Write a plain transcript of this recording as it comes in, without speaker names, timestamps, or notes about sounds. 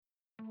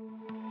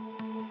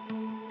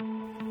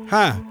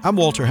Hi, I'm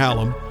Walter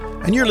Hallam,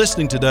 and you're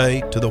listening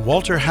today to the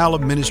Walter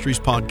Hallam Ministries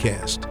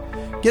podcast.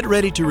 Get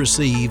ready to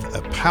receive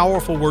a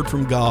powerful word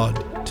from God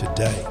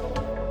today.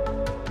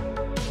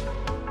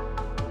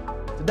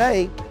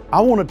 Today,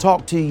 I want to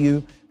talk to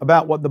you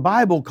about what the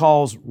Bible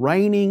calls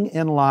reigning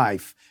in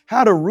life,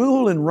 how to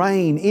rule and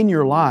reign in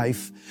your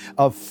life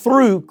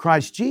through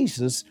Christ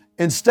Jesus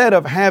instead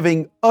of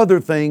having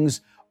other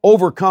things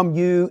overcome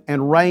you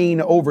and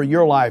reign over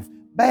your life.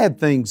 Bad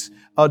things,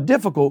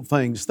 difficult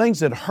things,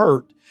 things that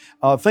hurt,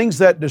 things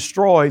that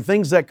destroy,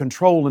 things that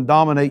control and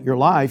dominate your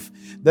life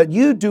that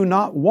you do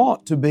not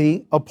want to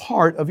be a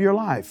part of your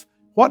life.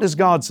 What does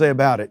God say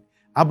about it?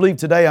 I believe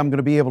today I'm going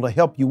to be able to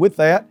help you with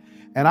that,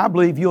 and I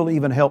believe you'll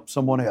even help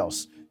someone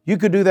else. You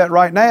could do that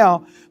right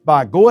now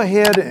by go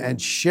ahead and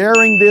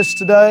sharing this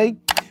today,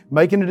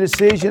 making a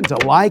decision to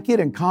like it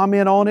and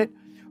comment on it,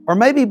 or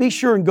maybe be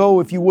sure and go,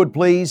 if you would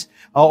please,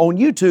 on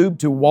YouTube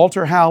to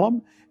Walter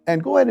Hallam,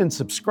 and go ahead and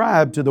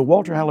subscribe to the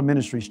Walter Hallam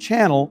Ministries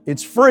channel.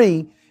 It's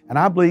free, and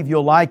I believe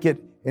you'll like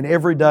it. And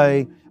every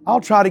day,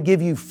 I'll try to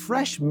give you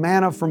fresh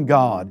manna from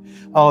God,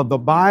 the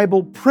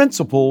Bible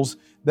principles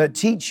that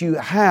teach you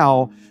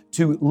how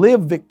to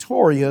live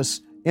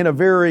victorious in a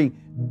very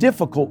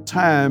difficult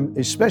time,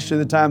 especially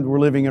the time that we're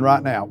living in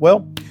right now.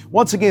 Well,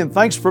 once again,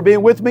 thanks for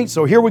being with me.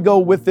 So here we go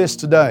with this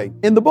today.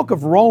 In the book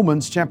of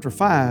Romans chapter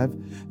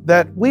 5,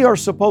 that we are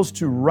supposed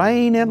to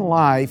reign in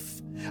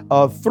life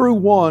through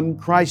one,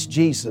 Christ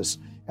Jesus.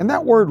 And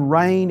that word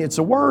reign, it's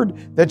a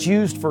word that's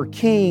used for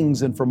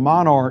kings and for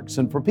monarchs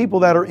and for people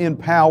that are in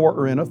power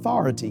or in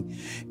authority.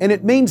 And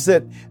it means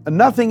that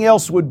nothing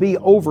else would be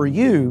over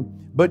you,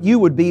 but you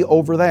would be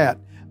over that.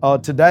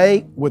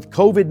 Today, with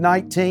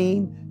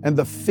COVID-19 and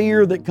the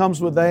fear that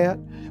comes with that,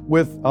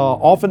 with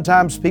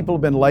oftentimes people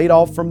have been laid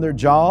off from their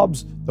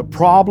jobs, the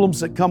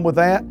problems that come with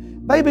that,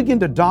 they begin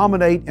to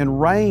dominate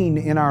and reign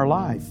in our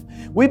life.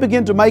 We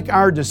begin to make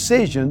our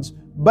decisions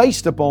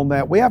based upon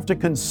that. We have to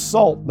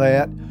consult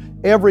that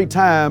every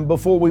time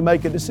before we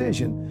make a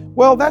decision.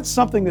 Well, that's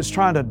something that's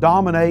trying to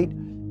dominate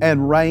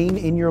and reign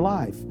in your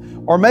life.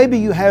 Or maybe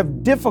you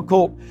have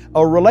difficult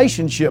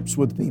relationships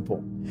with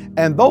people,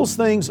 and those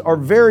things are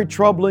very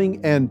troubling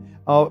and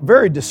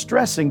very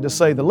distressing to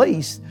say the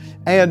least,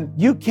 and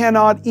you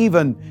cannot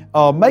even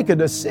make a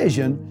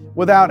decision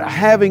without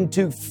having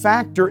to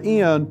factor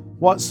in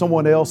what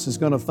someone else is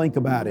going to think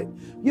about it.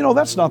 You know,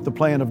 that's not the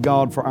plan of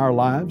God for our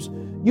lives.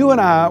 You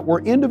and I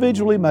were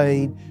individually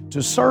made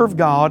to serve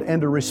God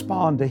and to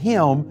respond to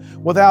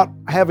Him without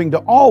having to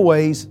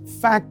always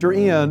factor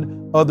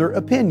in other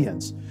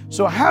opinions.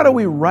 So how do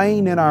we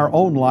reign in our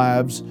own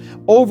lives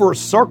over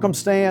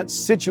circumstance,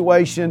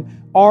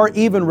 situation, or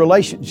even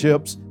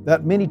relationships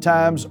that many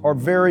times are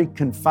very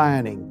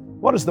confining?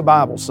 What does the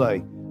Bible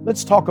say?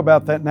 Let's talk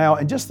about that now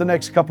in just the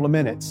next couple of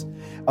minutes.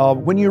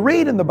 When you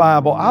read in the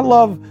Bible, I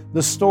love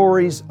the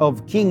stories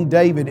of King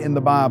David in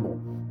the Bible.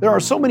 There are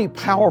so many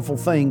powerful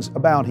things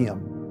about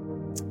him.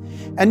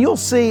 And you'll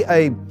see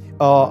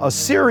a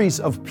series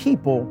of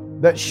people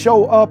that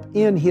show up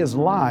in his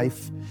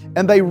life,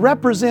 and they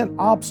represent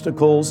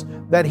obstacles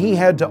that he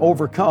had to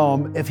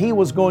overcome if he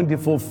was going to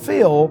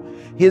fulfill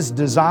his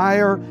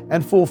desire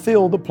and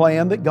fulfill the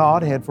plan that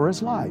God had for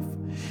his life.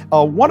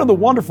 One of the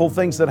wonderful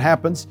things that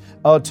happens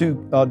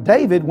to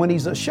David when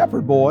he's a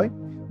shepherd boy,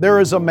 there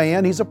is a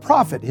man, he's a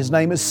prophet. His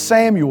name is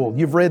Samuel.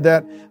 You've read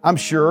that, I'm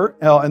sure,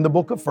 in the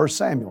book of 1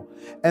 Samuel.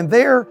 And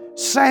there,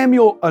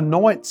 Samuel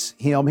anoints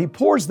him. He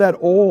pours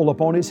that oil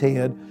upon his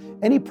head,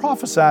 and he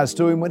prophesies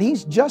to him when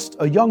he's just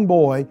a young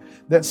boy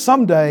that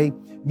someday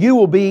you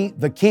will be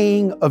the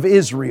king of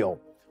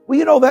Israel. Well,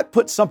 you know, that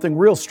put something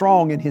real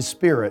strong in his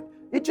spirit.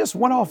 It just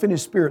went off in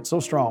his spirit so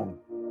strong.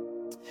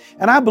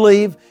 And I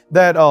believe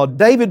that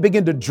David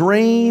began to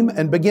dream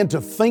and began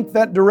to think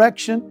that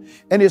direction,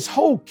 and his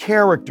whole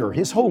character,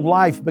 his whole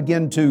life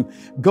began to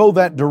go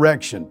that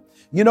direction.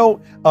 You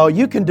know,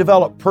 you can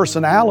develop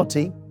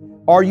personality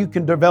or you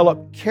can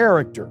develop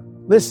character.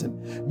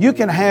 Listen, you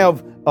can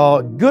have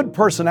good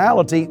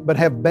personality but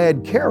have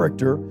bad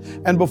character,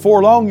 and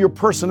before long your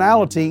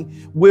personality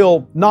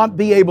will not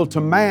be able to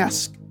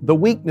mask the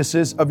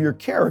weaknesses of your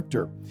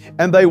character,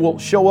 and they will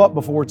show up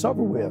before it's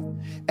over with.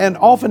 And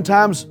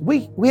oftentimes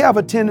we have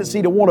a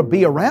tendency to want to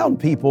be around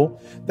people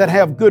that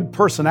have good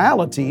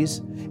personalities,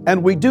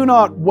 and we do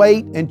not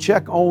wait and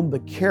check on the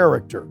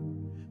character.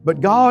 But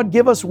God,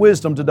 give us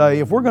wisdom today,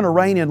 if we're going to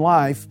reign in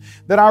life,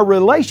 that our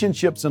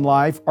relationships in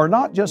life are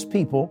not just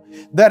people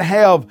that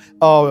have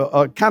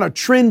kind of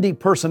trendy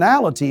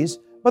personalities,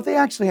 but they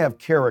actually have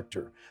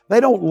character. They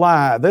don't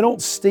lie, they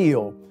don't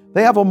steal.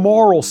 They have a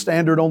moral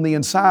standard on the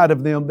inside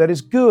of them that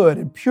is good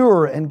and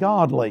pure and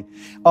godly.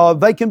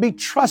 They can be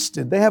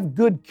trusted. They have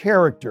good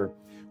character.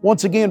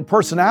 Once again,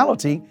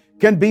 personality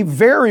can be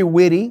very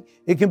witty.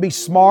 It can be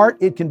smart.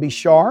 It can be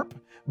sharp.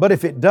 But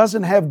if it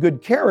doesn't have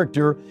good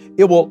character,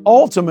 it will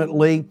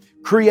ultimately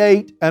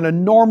create an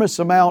enormous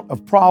amount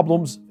of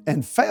problems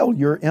and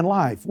failure in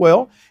life?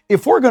 Well,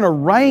 if we're going to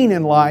reign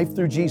in life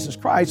through Jesus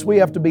Christ, we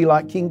have to be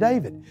like King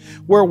David,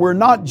 where we're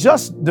not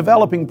just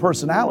developing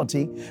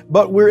personality,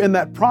 but we're in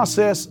that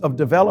process of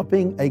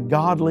developing a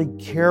godly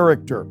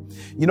character.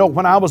 You know,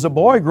 when I was a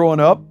boy growing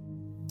up,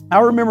 I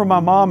remember my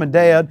mom and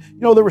dad,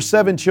 there were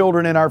 7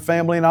 children in our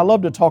family, and I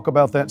love to talk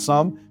about that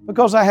some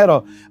because I had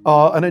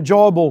an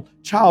enjoyable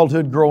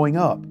childhood growing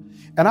up.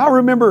 And I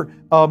remember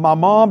my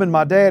mom and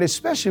my dad,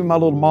 especially my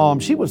little mom,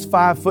 she was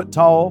 5 foot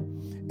tall,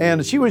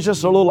 and she was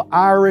just a little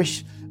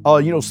Irish,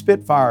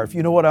 Spitfire, if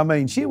you know what I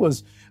mean. She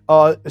was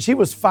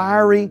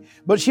fiery,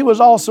 but she was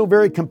also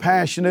very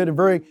compassionate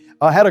and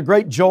had a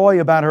great joy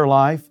about her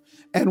life.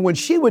 And when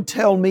she would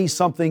tell me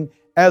something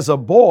as a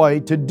boy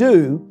to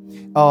do,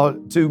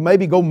 to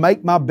maybe go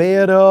make my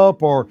bed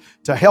up or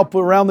to help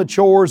around the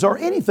chores or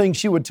anything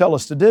she would tell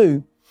us to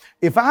do,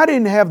 if I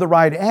didn't have the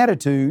right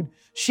attitude,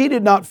 she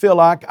did not feel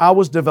like I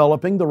was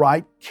developing the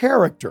right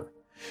character.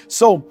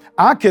 So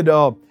I could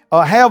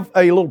have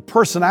a little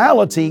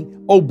personality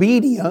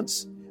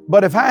obedience,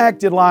 but if I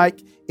acted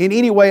like in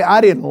any way I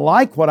didn't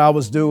like what I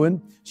was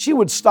doing, she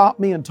would stop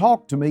me and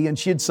talk to me, and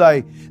she'd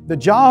say, the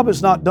job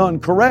is not done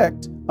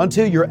correct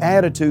until your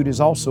attitude is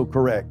also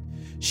correct.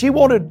 She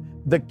wanted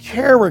the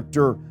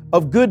character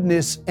of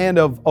goodness and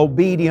of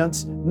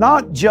obedience,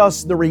 not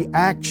just the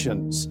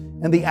reactions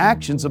and the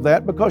actions of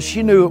that, because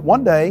she knew that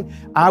one day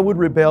I would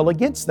rebel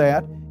against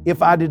that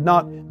if I did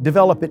not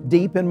develop it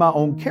deep in my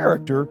own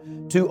character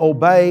to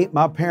obey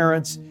my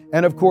parents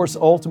and, of course,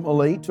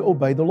 ultimately to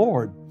obey the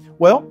Lord.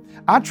 Well,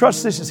 I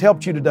trust this has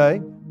helped you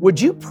today. Would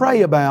you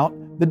pray about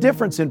the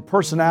difference in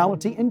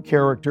personality and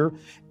character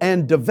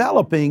and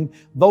developing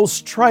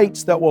those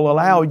traits that will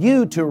allow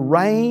you to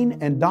reign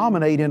and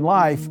dominate in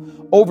life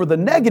over the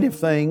negative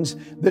things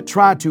that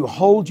try to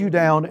hold you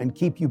down and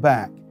keep you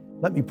back?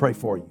 Let me pray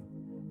for you.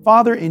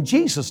 Father, in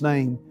Jesus'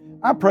 name,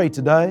 I pray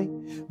today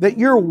that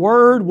Your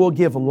Word will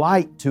give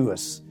light to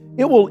us.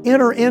 It will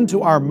enter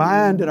into our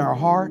mind and our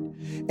heart.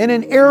 And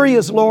in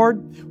areas,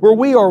 Lord, where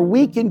we are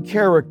weak in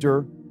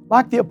character,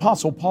 like the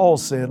Apostle Paul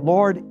said,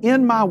 Lord,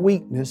 in my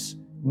weakness,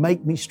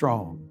 make me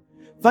strong.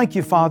 Thank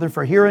You, Father,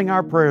 for hearing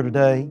our prayer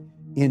today.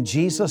 In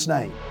Jesus'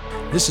 name.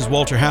 This is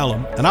Walter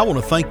Hallam, and I want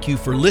to thank you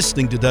for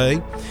listening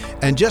today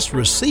and just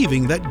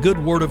receiving that good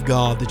Word of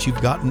God that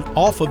you've gotten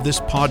off of this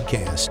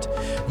podcast.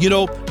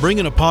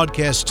 Bringing a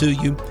podcast to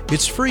you,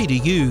 it's free to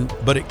you,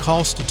 but it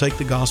costs to take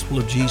the gospel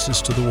of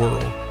Jesus to the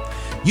world.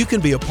 You can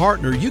be a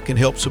partner. You can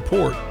help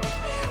support.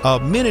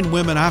 Men and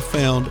women I've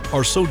found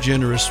are so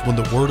generous when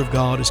the Word of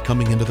God is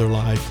coming into their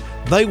life.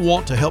 They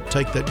want to help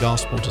take that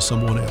gospel to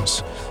someone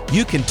else.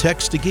 You can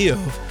text to give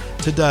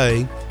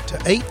today to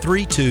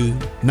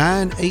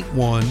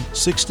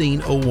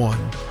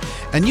 832-981-1601.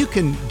 And you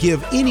can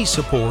give any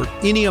support,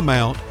 any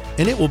amount,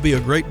 and it will be a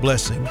great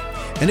blessing.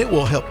 And it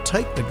will help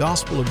take the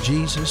gospel of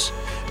Jesus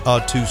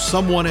to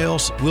someone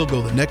else. We'll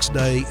go the next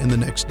day and the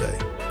next day.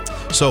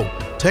 So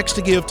text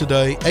to give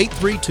today,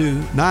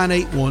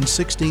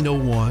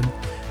 832-981-1601.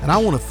 And I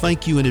want to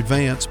thank you in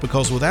advance,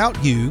 because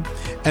without you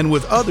and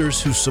with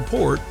others who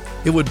support,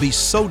 it would be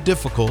so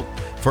difficult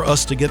for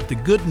us to get the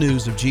good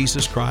news of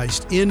Jesus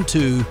Christ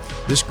into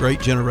this great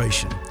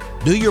generation.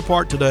 Do your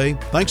part today.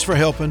 Thanks for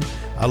helping.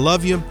 I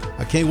love you.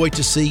 I can't wait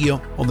to see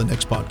you on the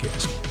next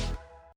podcast.